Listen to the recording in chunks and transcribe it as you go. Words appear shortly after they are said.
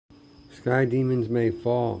Sky demons may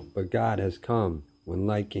fall, but God has come when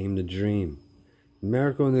light came to dream. The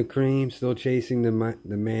miracle in the cream, still chasing the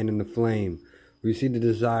man in the flame. We see the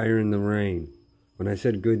desire in the rain. When I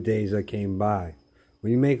said good days that came by.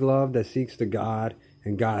 When you make love that seeks to God,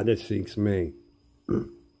 and God that seeks me.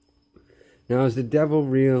 Now is the devil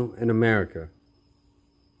real in America?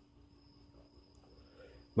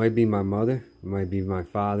 Might be my mother, might be my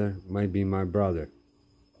father, might be my brother.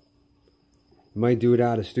 Might do it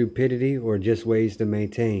out of stupidity or just ways to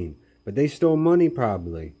maintain. But they stole money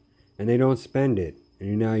probably, and they don't spend it.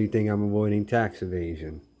 And now you think I'm avoiding tax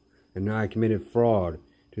evasion. And now I committed fraud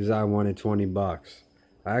because I wanted 20 bucks.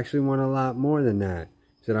 I actually want a lot more than that.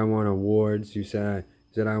 You said I want awards, you said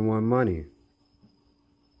I want money.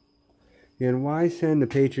 And why send the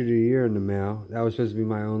Patriot of the Year in the mail? That was supposed to be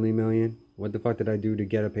my only million. What the fuck did I do to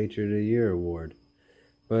get a Patriot of the Year award?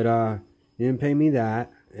 But you didn't pay me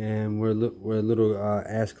that. And we're a little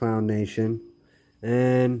ass clown nation,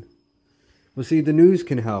 and we'll see if the news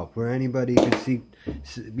can help. Where anybody could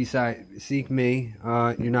seek me.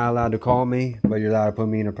 You're not allowed to call me, but you're allowed to put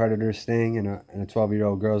me in a predator sting, and a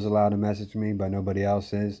 12-year-old girl's allowed to message me, but nobody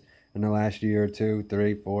else is. In the last year or 2,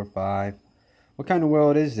 3, 4, 5. What kind of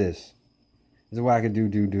world is this? It's a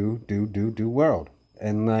wackadoo world.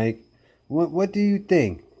 And like, what do you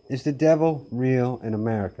think? Is the devil real in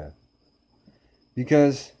America?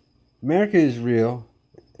 Because America is real.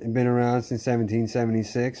 It's been around since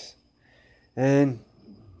 1776. And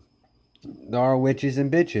there are witches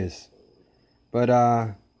and bitches. But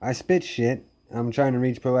I spit shit. I'm trying to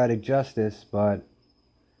reach poetic justice. But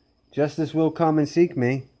justice will come and seek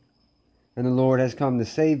me. And the Lord has come to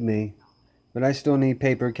save me. But I still need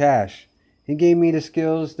paper cash. He gave me the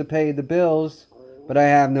skills to pay the bills. But I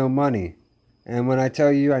have no money. And when I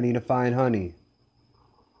tell you I need to find honey.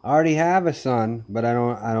 I already have a son, but I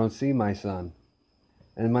don't see my son.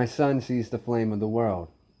 And my son sees the flame of the world.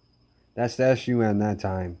 That's the S-U-N that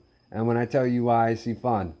time. And when I tell you why I see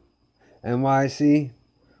fun. And why I see,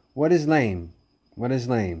 what is lame? What is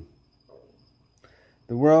lame?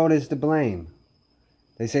 The world is to blame.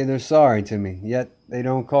 They say they're sorry to me, yet they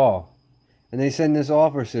don't call. And they send this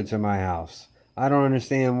officer to my house. I don't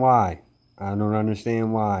understand why. I don't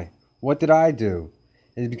understand why. What did I do?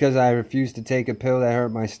 Is it because I refused to take a pill that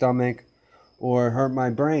hurt my stomach or hurt my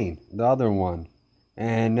brain, the other one?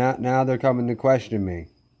 And now they're coming to question me.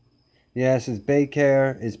 Yes, it's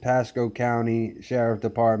Baycare, it's Paschall County Sheriff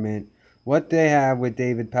Department. What they have with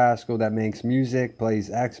David Paschall that makes music, plays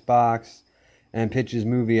Xbox, and pitches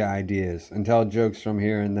movie ideas and tells jokes from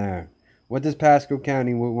here and there. What does Paschall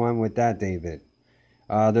County want with that David?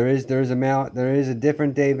 There is a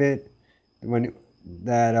different David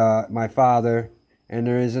my father. And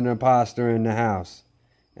there is an imposter in the house.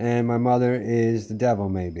 And my mother is the devil,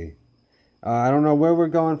 maybe. I don't know where we're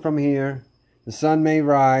going from here. The sun may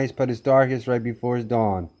rise, but it's darkest right before it's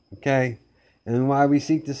dawn. Okay? And while we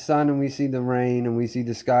seek the sun and we see the rain and we see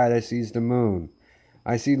the sky that sees the moon.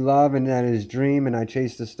 I see love and that is dream, and I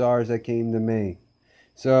chase the stars that came to me.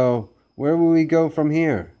 So, where will we go from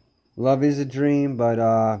here? Love is a dream, but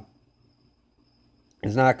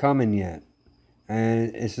it's not coming yet.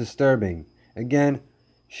 And it's disturbing. Again,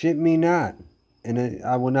 shit me not, and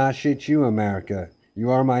I will not shit you, America. You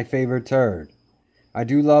are my favorite turd. I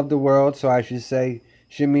do love the world, so I should say,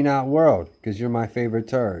 shit me not world, because you're my favorite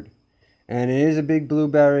turd. And it is a big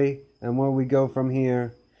blueberry, and where we go from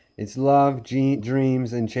here, it's love,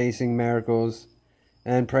 dreams, and chasing miracles,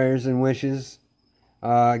 and prayers and wishes.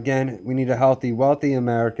 Again, we need a healthy, wealthy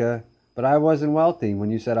America, but I wasn't wealthy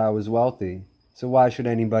when you said I was wealthy, so why should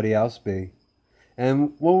anybody else be?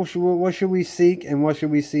 And what should we seek and what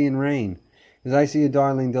should we see in rain? Because I see a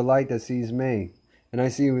darling delight that sees me. And I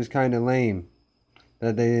see it was kind of lame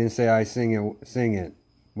that they didn't say I sing it.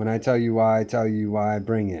 When I tell you why I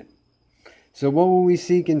bring it. So what will we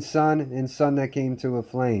seek in sun that came to a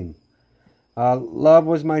flame? Love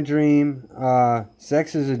was my dream.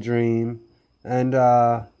 Sex is a dream. And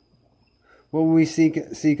what will we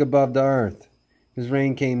seek above the earth? Because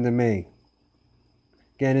rain came to me.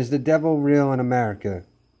 Again, is the devil real in America?